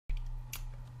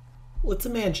let's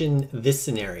imagine this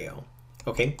scenario,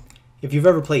 okay? If you've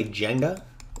ever played Jenga,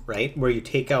 right, where you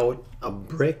take out a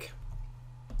brick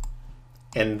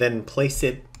and then place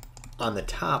it on the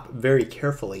top very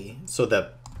carefully so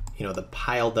that, the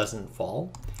pile doesn't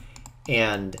fall,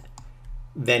 and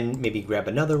then maybe grab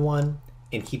another one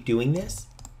and keep doing this.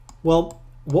 Well,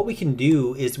 what we can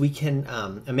do is we can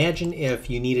imagine if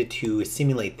you needed to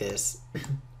simulate this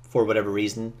for whatever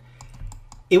reason,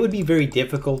 it would be very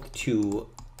difficult to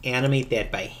animate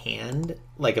that by hand,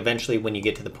 like eventually when you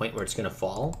get to the point where it's going to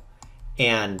fall,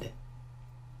 and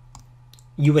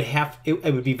you would have, it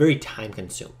would be very time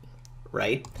consuming,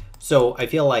 right? So I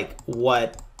feel like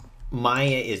what Maya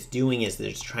is doing is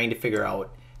they're just trying to figure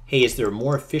out, hey, is there a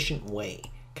more efficient way?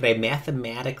 Could I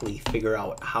mathematically figure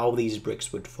out how these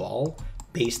bricks would fall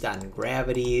based on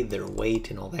gravity, their weight,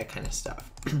 and all that kind of stuff?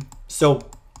 So,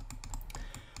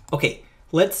 okay,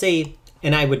 let's say,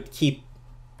 and I would keep,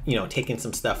 taking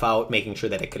some stuff out, making sure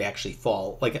that it could actually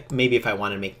fall. Like maybe if I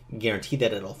want to guarantee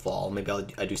that it'll fall, maybe I'll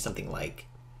do something like,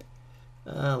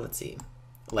 let's see,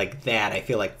 like that. I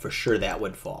feel like for sure that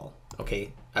would fall.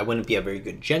 Okay, I wouldn't be a very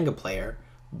good Jenga player,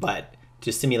 but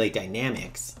to simulate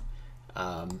dynamics,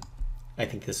 I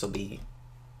think this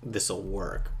will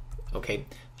work. Okay,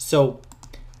 so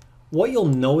what you'll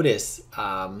notice,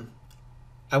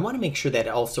 I want to make sure that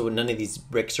also none of these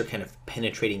bricks are kind of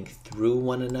penetrating through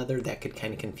one another. That could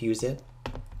kind of confuse it.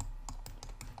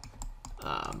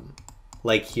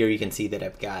 Like here you can see that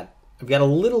I've got a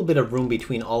little bit of room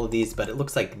between all of these, but it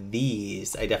looks like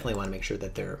these, I definitely want to make sure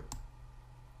that they're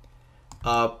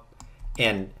up.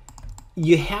 And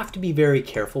you have to be very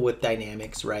careful with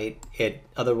dynamics, right?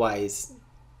 Otherwise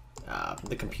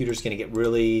the computer's going to get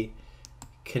really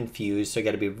confused, so I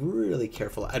got to be really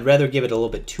careful. I'd rather give it a little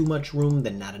bit too much room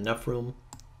than not enough room.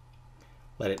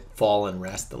 Let it fall and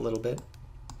rest a little bit.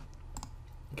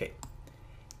 Okay,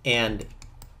 and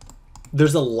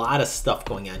there's a lot of stuff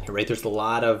going on here, right? There's a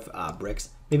lot of bricks.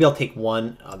 Maybe I'll take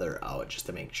one other out just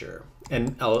to make sure,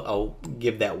 and I'll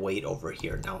give that weight over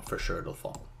here. Now for sure it'll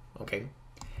fall. Okay.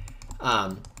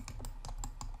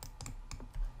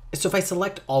 So if I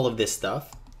select all of this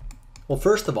stuff, well,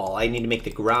 first of all, I need to make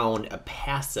the ground a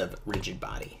passive rigid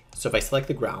body. So if I select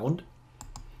the ground,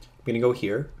 I'm going to go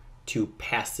here to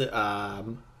passive,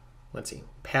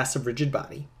 passive rigid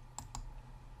body.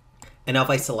 And now if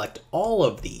I select all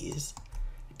of these,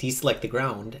 deselect the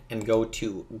ground, and go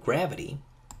to gravity,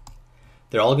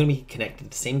 they're all going to be connected to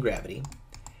the same gravity.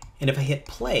 And if I hit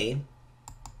play,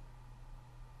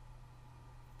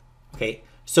 okay,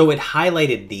 so it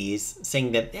highlighted these,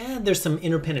 saying that there's some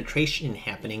interpenetration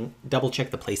happening. Double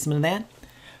check the placement of that.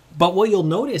 But what you'll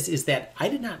notice is that I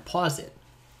did not pause it.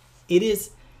 It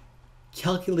is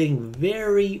calculating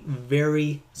very,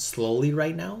 very slowly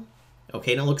right now.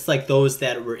 Okay, and it looks like those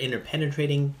that were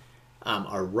interpenetrating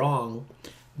are wrong,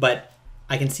 but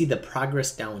I can see the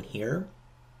progress down here.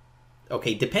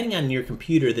 Okay, depending on your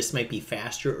computer, this might be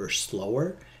faster or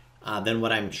slower than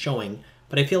what I'm showing,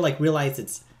 but I feel like realize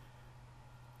it's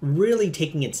really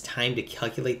taking its time to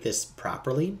calculate this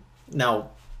properly. Now,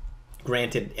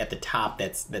 granted, at the top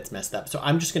that's messed up, so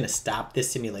I'm just going to stop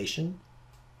this simulation.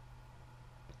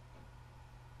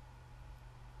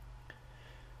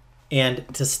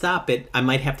 And to stop it, I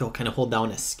might have to kind of hold down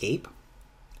escape,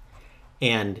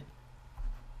 and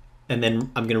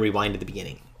then I'm going to rewind to the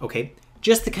beginning. Okay,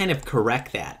 just to kind of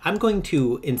correct that, I'm going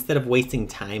to, instead of wasting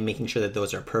time making sure that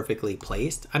those are perfectly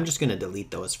placed, I'm just going to delete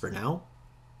those for now.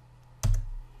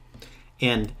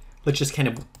 And let's just kind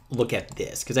of look at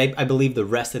this, because I believe the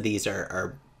rest of these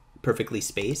are perfectly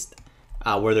spaced,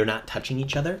 where they're not touching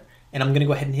each other. And I'm going to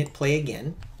go ahead and hit play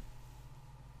again.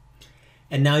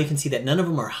 And now you can see that none of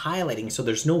them are highlighting, so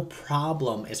there's no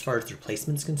problem as far as their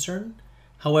placement is concerned.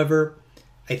 However,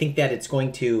 I think that it's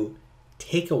going to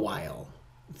take a while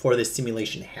for this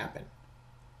simulation to happen.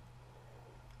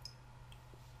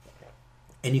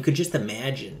 And you could just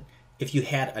imagine if you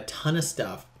had a ton of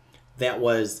stuff that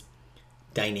was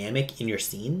dynamic in your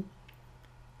scene,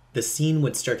 the scene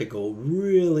would start to go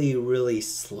really, really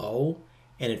slow,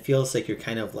 and it feels like you're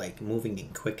kind of like moving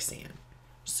in quicksand.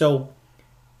 So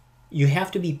you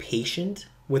have to be patient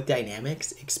with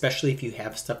dynamics, especially if you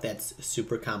have stuff that's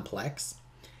super complex.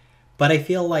 But I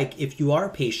feel like if you are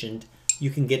patient, you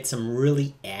can get some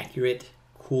really accurate,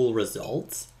 cool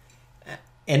results.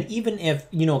 And even if,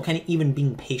 kind of even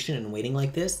being patient and waiting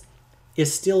like this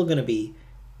is still going to be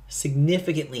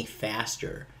significantly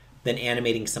faster than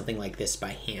animating something like this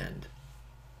by hand.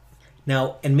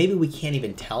 Now, and maybe we can't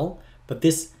even tell, but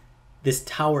this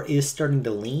tower is starting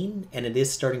to lean and it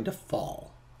is starting to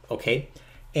fall, okay?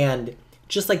 And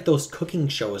just like those cooking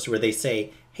shows where they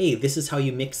say, hey, this is how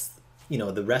you mix,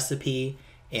 the recipe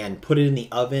and put it in the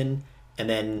oven and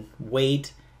then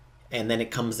wait, and then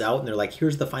it comes out and they're like,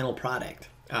 here's the final product.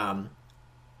 I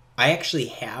actually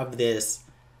have this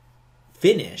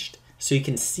finished so you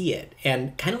can see it.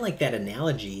 And kind of like that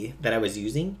analogy that I was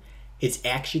using, it's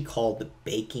actually called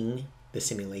baking the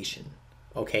simulation,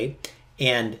 okay?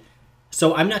 And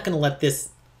so I'm not going to let this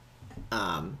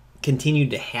continue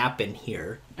to happen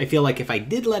here. I feel like if I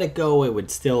did let it go, it would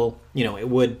still, it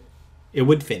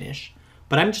would finish.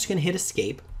 But I'm just going to hit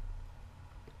escape.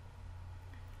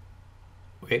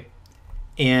 Okay.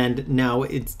 And now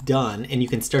it's done, and you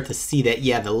can start to see that,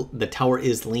 yeah, the tower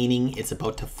is leaning. It's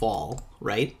about to fall,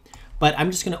 right? But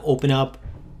I'm just going to open up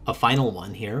a final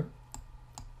one here.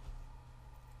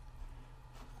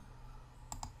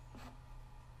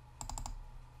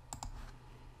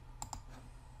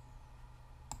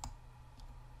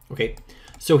 Okay,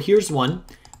 so here's one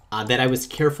that I was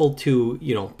careful to,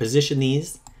 position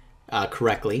these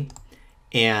correctly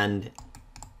and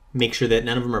make sure that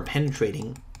none of them are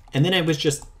penetrating. And then I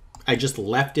just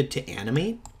left it to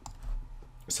animate.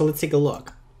 So let's take a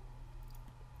look.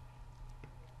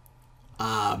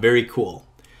 Very cool.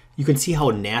 You can see how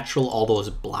natural all those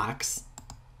blocks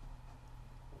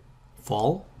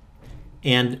fall.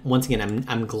 And once again,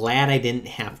 I'm glad I didn't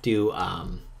have to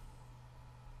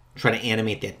try to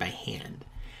animate that by hand.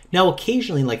 Now,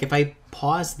 occasionally, like if I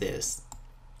pause this,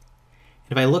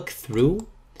 and if I look through,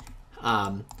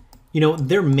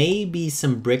 there may be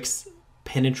some bricks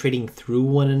penetrating through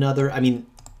one another. I mean,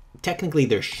 technically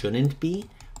there shouldn't be,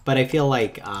 but I feel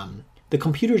like the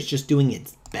computer is just doing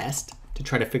its best to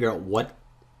try to figure out what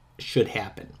should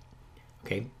happen,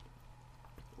 okay,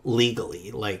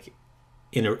 legally, like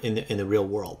in the real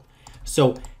world.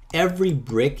 So every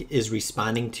brick is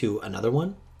responding to another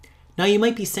one. Now you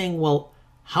might be saying, well,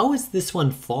 how is this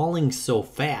one falling so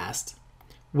fast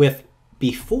with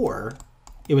before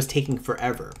it was taking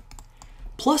forever?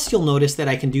 Plus, you'll notice that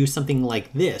I can do something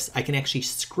like this. I can actually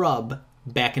scrub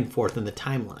back and forth in the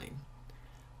timeline.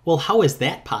 Well, how is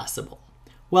that possible?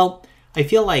 Well, I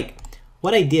feel like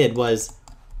what I did was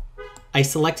I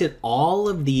selected all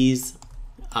of these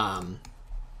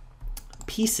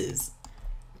pieces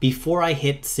before I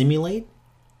hit simulate,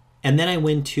 and then I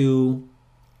went to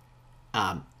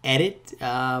edit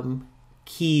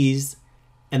keys,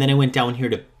 and then I went down here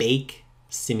to bake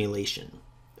simulation.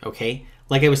 Okay,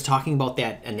 like I was talking about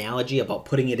that analogy about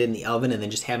putting it in the oven and then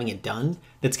just having it done.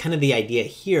 That's kind of the idea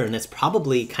here, and that's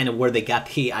probably kind of where they got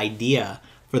the idea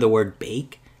for the word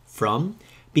bake from,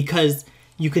 because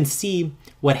you can see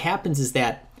what happens is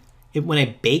that when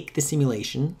I bake the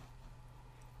simulation,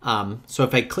 so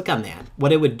if I click on that,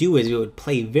 what it would do is it would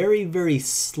play very, very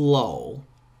slow,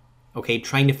 okay,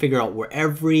 trying to figure out where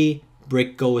every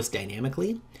brick goes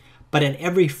dynamically, but at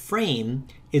every frame,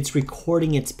 it's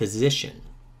recording its position.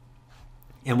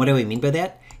 And what do I mean by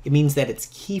that? It means that it's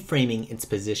keyframing its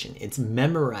position. It's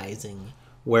memorizing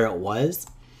where it was.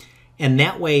 And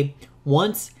that way,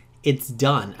 once it's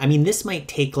done, I mean, this might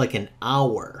take like an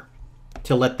hour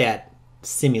to let that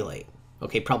simulate.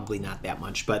 Okay, probably not that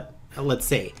much, but let's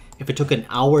say if it took an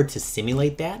hour to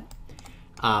simulate that,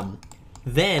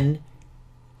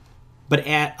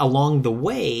 along the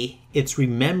way, it's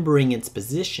remembering its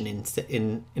position.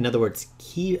 In other words,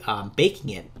 baking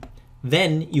it.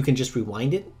 Then you can just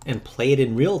rewind it and play it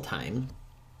in real time,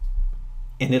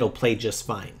 and it'll play just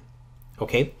fine.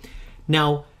 Okay.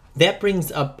 Now that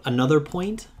brings up another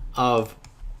point of,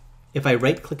 if I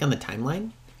right click on the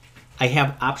timeline, I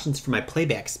have options for my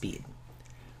playback speed.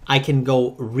 I can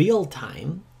go real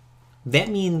time. That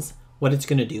means what it's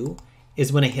going to do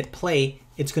is when I hit play,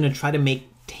 it's going to try to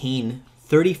maintain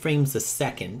 30 frames a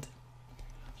second,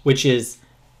 which is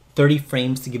 30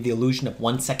 frames to give the illusion of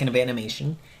 1 second of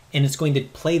animation. And it's going to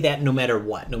play that no matter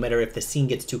what. No matter if the scene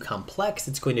gets too complex,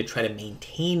 it's going to try to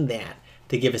maintain that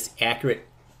to give us accurate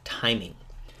timing.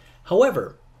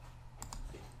 However,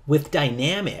 with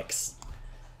dynamics,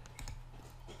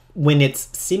 when it's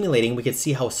simulating, we can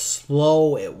see how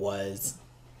slow it was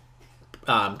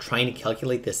trying to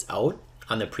calculate this out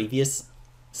on the previous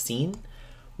scene.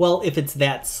 Well, if it's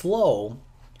that slow,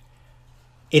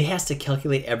 it has to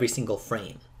calculate every single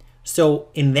frame. So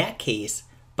in that case,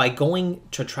 by going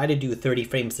to try to do 30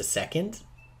 frames a second,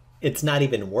 it's not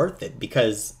even worth it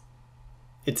because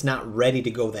it's not ready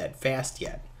to go that fast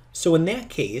yet. So in that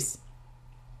case,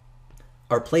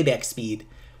 our playback speed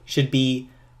should be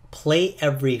play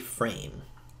every frame,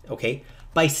 okay?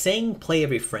 By saying play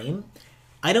every frame,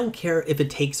 I don't care if it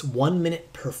takes 1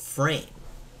 minute per frame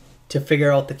to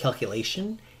figure out the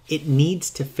calculation. It needs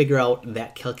to figure out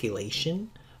that calculation.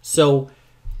 So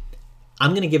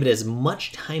I'm going to give it as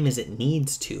much time as it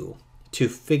needs to to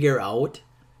figure out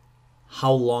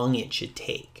how long it should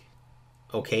take,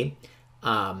 okay,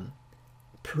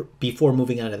 before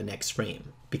moving on to the next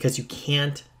frame, because you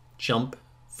can't jump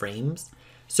frames.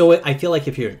 So I feel like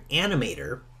if you're an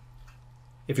animator,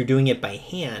 if you're doing it by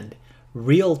hand,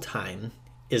 real time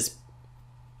is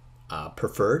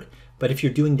preferred. But if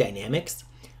you're doing dynamics,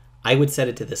 I would set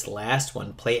it to this last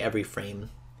one, play every frame.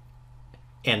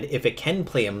 And if it can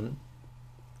play them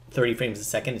 30 frames a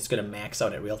second, it's going to max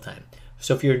out at real time.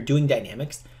 So if you're doing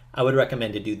dynamics, I would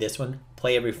recommend to do this one,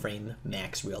 play every frame,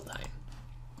 max real time.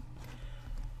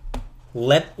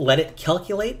 Let it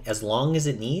calculate as long as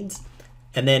it needs,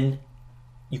 and then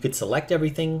you could select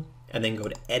everything and then go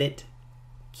to Edit,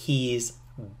 Keys,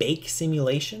 Bake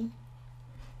Simulation,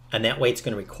 and that way it's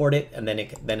going to record it, and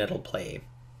then it'll play.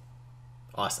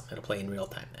 Awesome, it'll play in real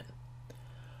time then.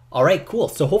 All right, cool.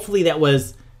 So hopefully that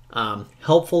was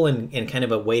helpful and kind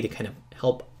of a way to kind of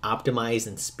help optimize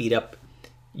and speed up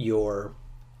your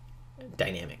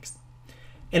dynamics.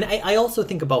 And I also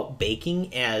think about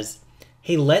baking as,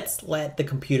 hey, let's let the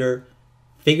computer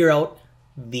figure out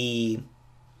the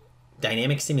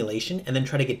dynamic simulation and then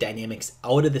try to get dynamics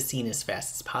out of the scene as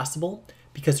fast as possible.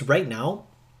 Because right now,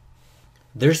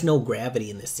 there's no gravity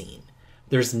in the scene.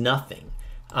 There's nothing.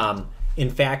 In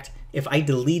fact, if I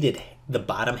deleted the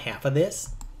bottom half of this,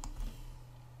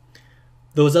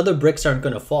 those other bricks aren't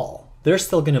going to fall. They're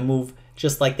still going to move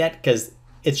just like that because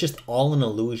it's just all an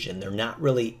illusion. They're not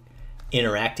really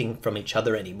interacting from each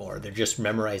other anymore. They're just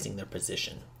memorizing their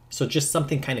position. So just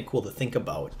something kind of cool to think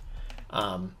about,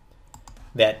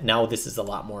 that now this is a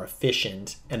lot more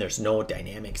efficient and there's no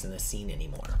dynamics in the scene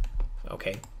anymore.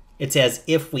 Okay, it's as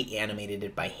if we animated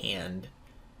it by hand,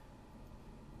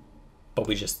 but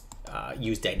we just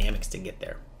use dynamics to get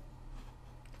there.